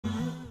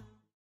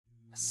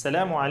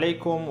Assalamu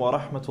alaikum wa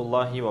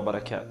rahmatullahi wa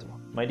barakatuh.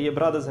 My dear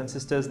brothers and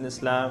sisters in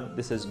Islam,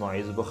 this is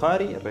Muiz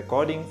Bukhary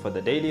recording for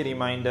the Daily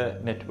Reminder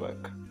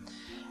Network.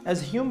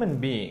 As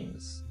human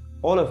beings,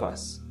 all of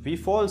us, we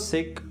fall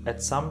sick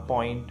at some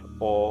point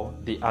or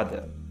the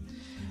other.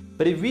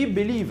 But if we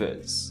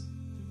believers,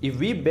 if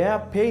we bear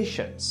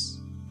patience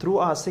through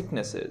our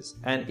sicknesses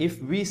and if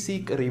we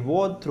seek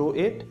reward through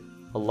it,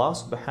 Allah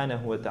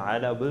subhanahu wa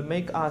ta'ala will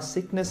make our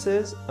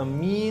sicknesses a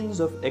means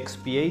of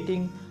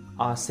expiating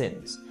our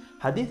sins.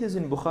 Hadith is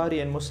in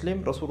Bukhary and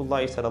Muslim.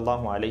 Rasulullah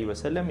sallallahu alayhi wa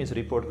sallam is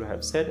reported to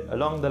have said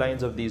along the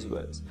lines of these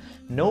words: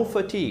 no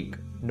fatigue,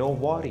 no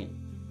worry,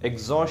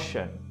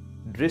 exhaustion,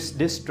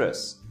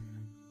 distress,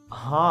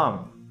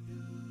 harm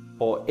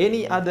or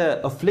any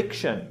other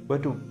affliction were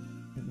to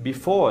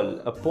befall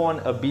upon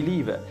a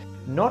believer,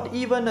 not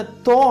even a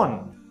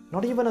thorn,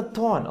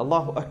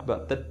 Allahu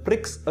Akbar, that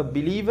pricks a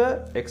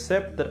believer,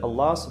 except that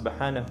Allah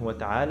subhanahu wa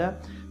ta'ala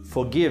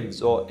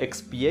forgives or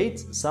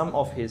expiates some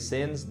of his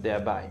sins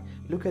thereby.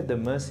 Look at the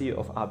mercy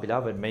of our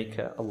beloved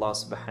Maker, Allah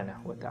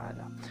subhanahu wa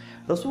ta'ala.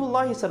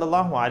 Rasulullah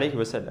sallallahu alayhi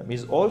wa sallam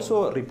is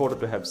also reported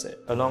to have said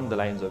along the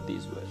lines of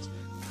these words: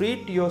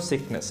 treat your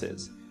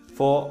sicknesses,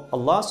 for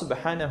Allah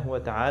subhanahu wa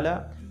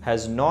ta'ala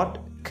has not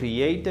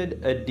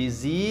created a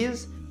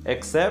disease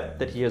except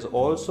that He has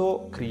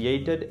also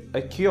created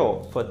a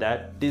cure for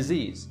that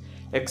disease.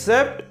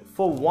 Except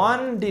for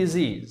one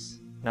disease.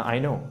 Now I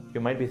know you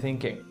might be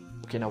thinking,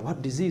 okay, now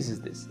what disease is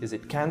this? Is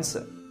it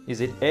cancer?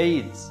 Is it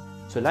AIDS?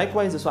 So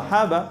likewise the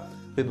Sahaba,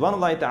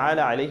 Ridwanullahi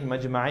ta'ala alayhim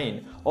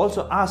ajma'een,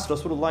 also asked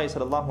Rasulullah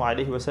sallallahu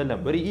alayhi wa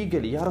sallam very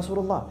eagerly, Ya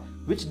Rasulullah,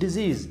 which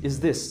disease is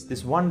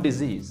this one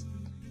disease?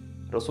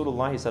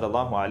 Rasulullah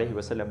sallallahu alayhi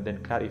wa sallam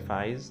then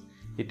clarifies,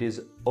 it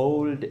is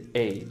old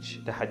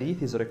age. The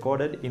hadith is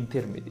recorded in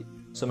Tirmidhi.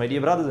 So my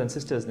dear brothers and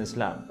sisters in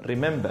Islam,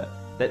 remember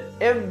that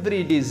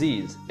every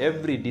disease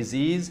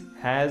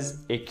has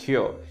a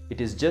cure.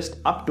 It is just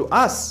up to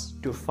us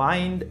to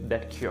find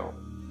that cure.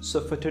 So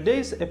for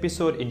today's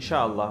episode,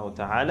 inshallah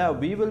ta'ala,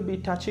 we will be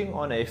touching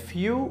on a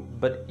few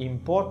but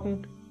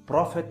important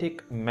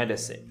prophetic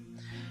medicine.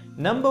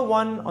 Number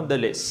one on the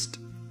list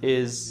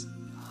is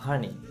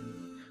honey.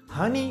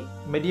 Honey,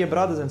 my dear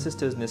brothers and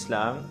sisters in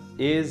Islam,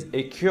 is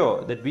a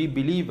cure that we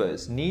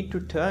believers need to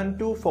turn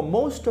to for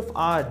most of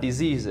our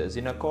diseases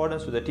in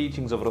accordance with the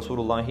teachings of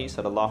Rasulullah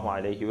sallallahu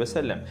alayhi wa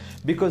sallam,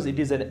 because it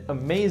is an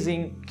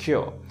amazing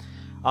cure.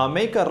 Our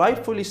Maker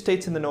rightfully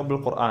states in the Noble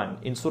Quran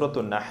in Surah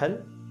An-Nahl,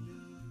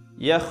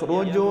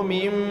 يَخْرُجُ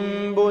مِن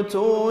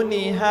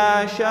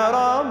بُطُونِهَا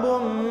شَرَابٌ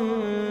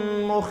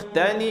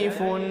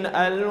مُخْتَلِفٌ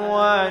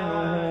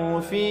أَلْوَانُهُ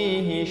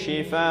فِيهِ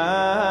شِفَاءٌ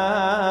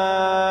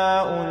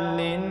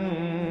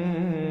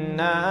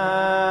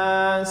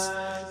لِلنَّاسِ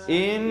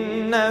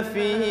إِنَّ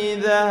فِي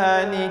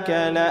ذَلِكَ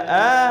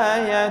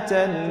لَآيَةً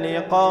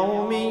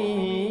لِقَوْمٍ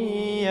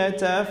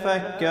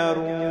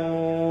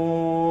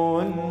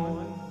يَتَفَكَّرُونَ.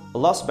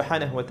 Allah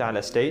subhanahu wa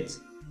ta'ala states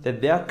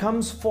that there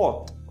comes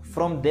forth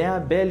from their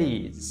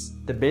bellies,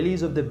 the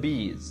bellies of the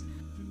bees,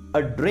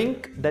 a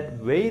drink that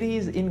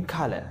varies in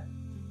color.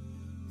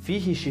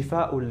 Fihi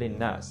shifa'ul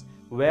linnas,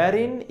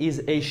 wherein is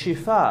a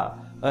shifa,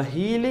 a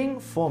healing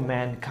for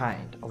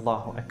mankind.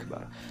 Allahu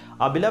Akbar.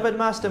 Our beloved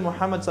Master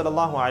Muhammad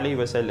sallallahu alayhi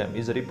wa sallam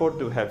is reported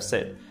to have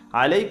said,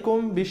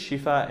 Alaykum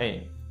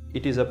bishifa'ain.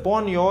 It is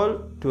upon you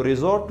all to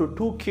resort to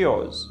two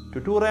cures,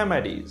 to two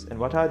remedies. And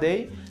what are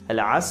they?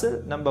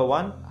 Al-asl, number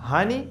one,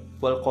 honey,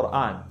 wal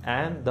Quran,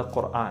 and the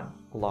Quran.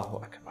 Allahu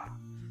Akbar.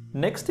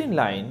 Next in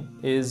line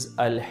is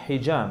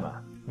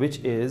al-hijama, which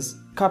is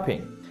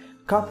cupping.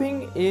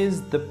 Cupping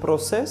is the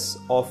process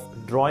of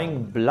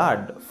drawing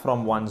blood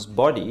from one's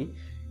body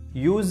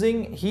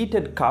using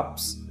heated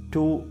cups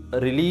to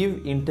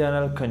relieve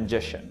internal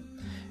congestion.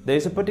 There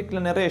is a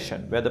particular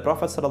narration where the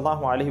Prophet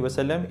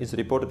ﷺ is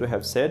reported to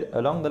have said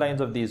along the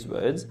lines of these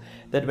words,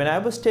 that when I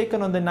was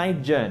taken on the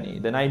night journey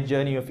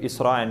of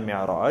Isra and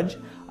Mi'raj,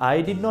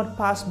 I did not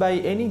pass by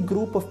any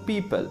group of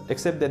people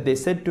except that they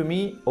said to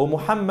me, O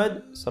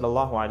Muhammad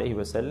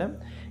ﷺ,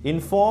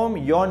 inform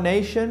your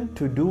nation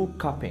to do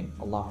cupping.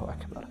 Allahu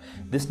Akbar.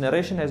 This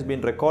narration has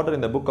been recorded in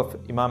the book of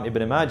Imam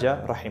Ibn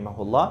Majah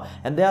rahimahullah,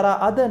 and there are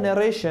other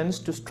narrations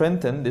to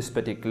strengthen this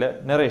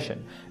particular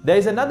narration. There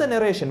is another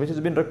narration which has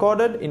been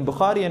recorded in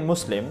Bukhary and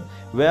Muslim,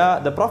 where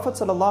the Prophet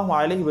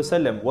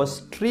ﷺ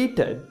was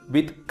treated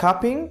with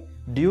cupping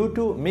due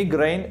to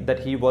migraine that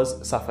he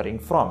was suffering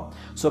from.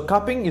 So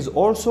cupping is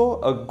also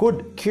a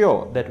good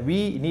cure that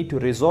we need to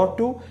resort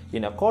to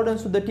in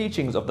accordance with the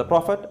teachings of the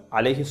Prophet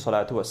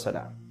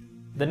ﷺ.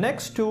 The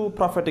next two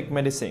prophetic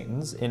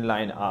medicines in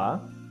line are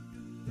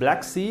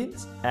black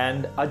seeds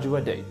and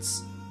ajwa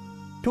dates.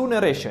 Two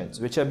narrations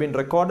which have been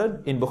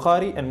recorded in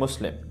Bukhary and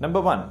Muslim. Number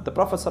one, the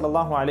Prophet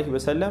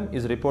ﷺ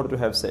is reported to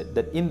have said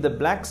that in the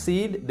black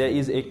seed there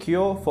is a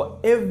cure for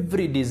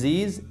every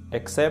disease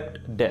except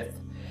death.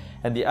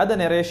 And the other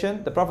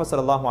narration, the Prophet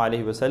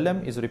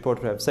ﷺ is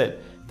reported to have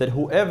said that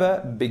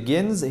whoever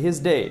begins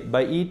his day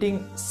by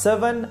eating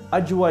 7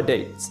 ajwa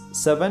dates,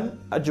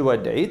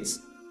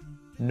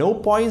 no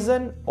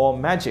poison or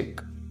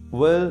magic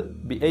will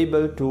be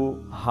able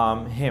to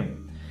harm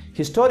him.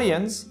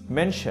 Historians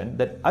mention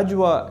that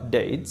ajwa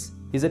dates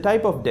is a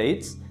type of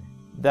dates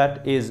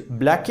that is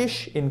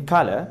blackish in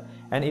color,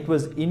 and it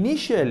was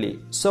initially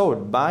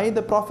sowed by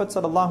the Prophet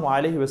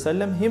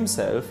ﷺ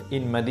himself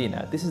in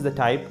Medina. This is the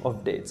type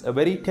of dates, a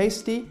very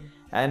tasty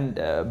and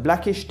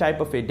blackish type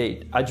of a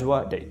date,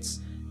 ajwa dates.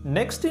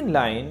 Next in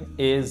line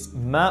is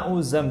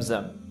ma'u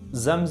zamzam,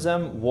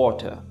 zamzam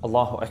water.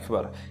 Allahu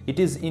Akbar. It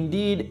is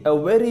indeed a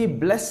very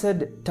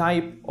blessed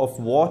type of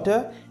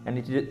water, and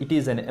it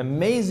is an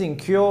amazing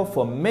cure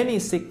for many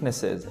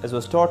sicknesses, as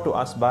was taught to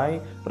us by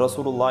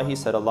Rasulullah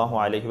sallallahu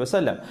alaihi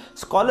wasallam.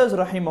 Scholars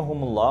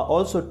rahimahumullah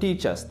also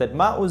teach us that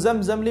ma'u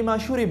zamzam lima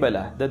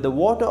shuribalah, that the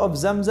water of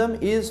zamzam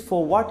is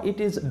for what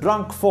it is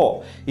drunk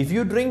for. If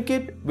you drink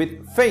it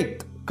with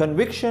faith,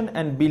 conviction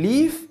and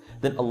belief,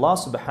 then Allah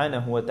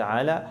subhanahu wa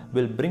ta'ala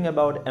will bring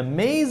about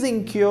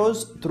amazing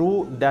cures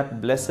through that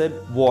blessed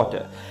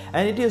water.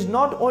 And it is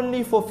not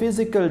only for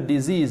physical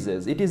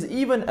diseases, it is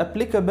even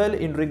applicable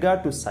in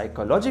regard to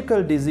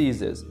psychological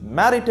diseases,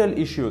 marital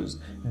issues,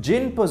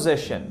 jinn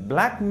possession,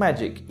 black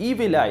magic,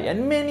 evil eye,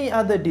 and many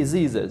other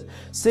diseases.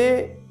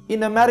 Say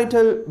in a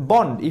marital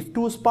bond, if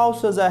two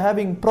spouses are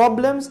having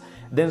problems,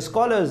 then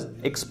scholars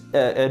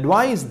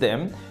advise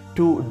them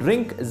to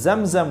drink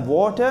zamzam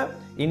water,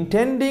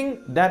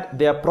 intending that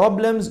their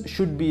problems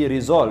should be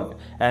resolved,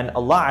 and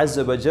Allah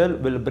Azza wa Jal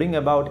will bring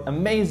about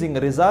amazing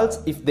results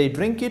if they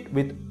drink it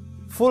with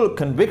full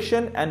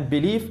conviction and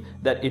belief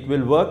that it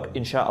will work,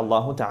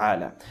 insha'Allah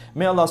ta'ala.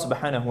 May Allah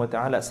subhanahu wa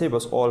ta'ala save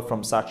us all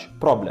from such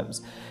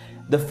problems.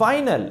 The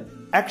final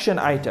action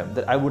item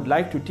that I would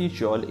like to teach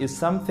you all is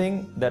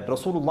something that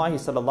Rasulullah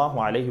sallallahu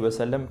alaihi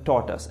wasallam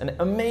taught us, an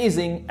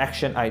amazing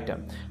action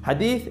item.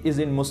 Hadith is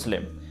in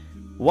Muslim.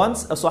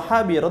 Once a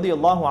Sahabi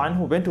radiallahu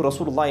anhu went to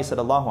Rasulullah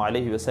sallallahu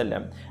alayhi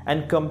wasallam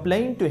and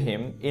complained to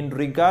him in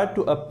regard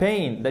to a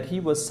pain that he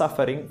was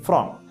suffering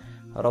from.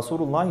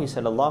 Rasulullah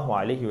sallallahu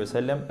alayhi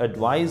wasallam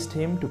advised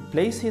him to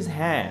place his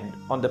hand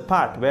on the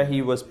part where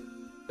he was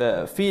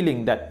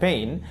feeling that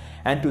pain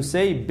and to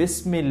say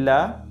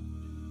Bismillah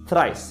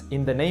thrice,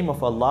 in the name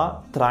of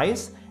Allah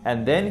thrice,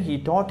 and then he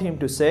taught him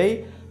to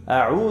say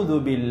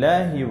أعوذ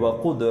بالله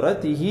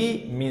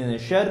وقدرته من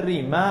شر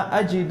ما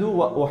أجد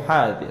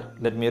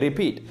وأحاذر. Let me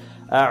repeat.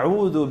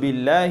 أعوذ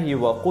بالله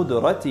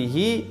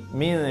وقدرته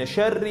من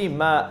شر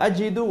ما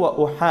أجد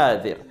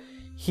وأحاذر.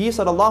 He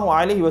sallallahu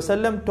alayhi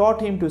wasallam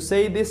taught him to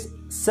say this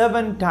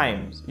 7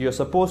 times. You're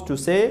supposed to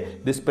say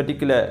this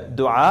particular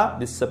dua,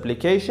 this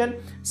supplication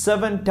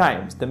 7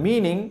 times. The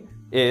meaning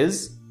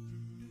is,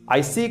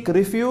 I seek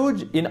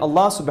refuge in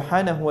Allah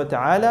subhanahu wa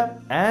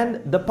ta'ala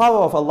and the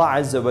power of Allah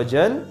Azza wa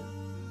Jal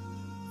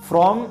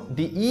from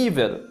the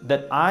evil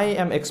that I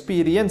am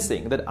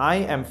experiencing, that I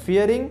am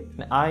fearing,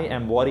 and I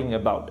am worrying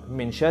about.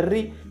 Min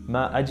sharri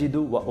ma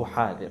ajidu wa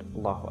uhadir.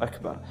 Allahu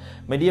Akbar.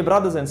 My dear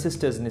brothers and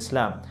sisters in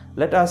Islam,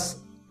 let us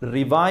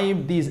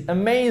revive these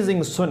amazing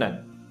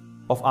sunan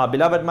of our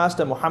beloved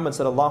Master Muhammad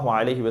sallallahu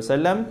alaihi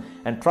wasallam,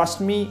 and trust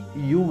me,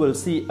 you will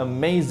see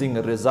amazing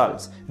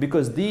results,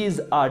 because these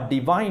are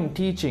divine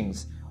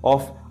teachings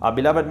of our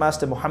beloved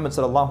Master Muhammad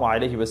sallallahu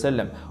alaihi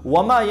wasallam.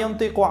 وَمَا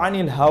يَنْطِقُ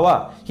عَنِ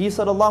الْهَوَىٰ. He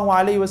sallallahu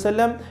alaihi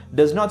wasallam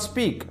does not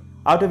speak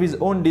out of his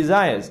own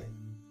desires.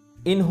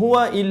 In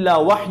huwa illa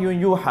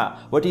wahyun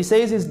yuha. What he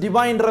says is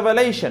divine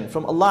revelation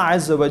from Allah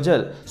Azza wa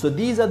Jal. So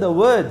these are the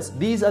words,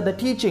 these are the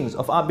teachings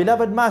of our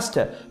beloved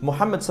Master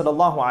Muhammad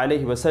sallallahu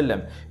alaihi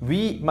wasallam.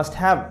 We must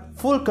have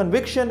full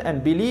conviction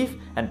and belief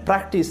and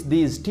practice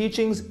these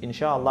teachings.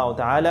 Insha'Allah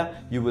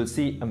ta'ala, you will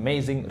see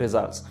amazing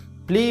results.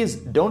 Please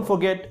don't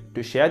forget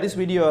to share this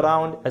video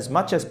around as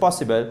much as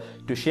possible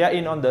to share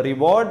in on the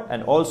reward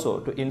and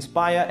also to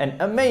inspire an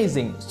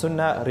amazing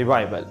Sunnah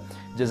revival.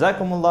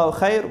 Jazakumullahu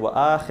khair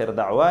wa akhir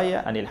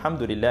da'waya anil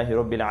hamdulillahi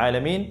rabbil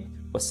alameen.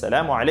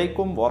 Wassalamu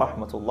alaikum wa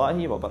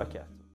rahmatullahi wa barakatuh.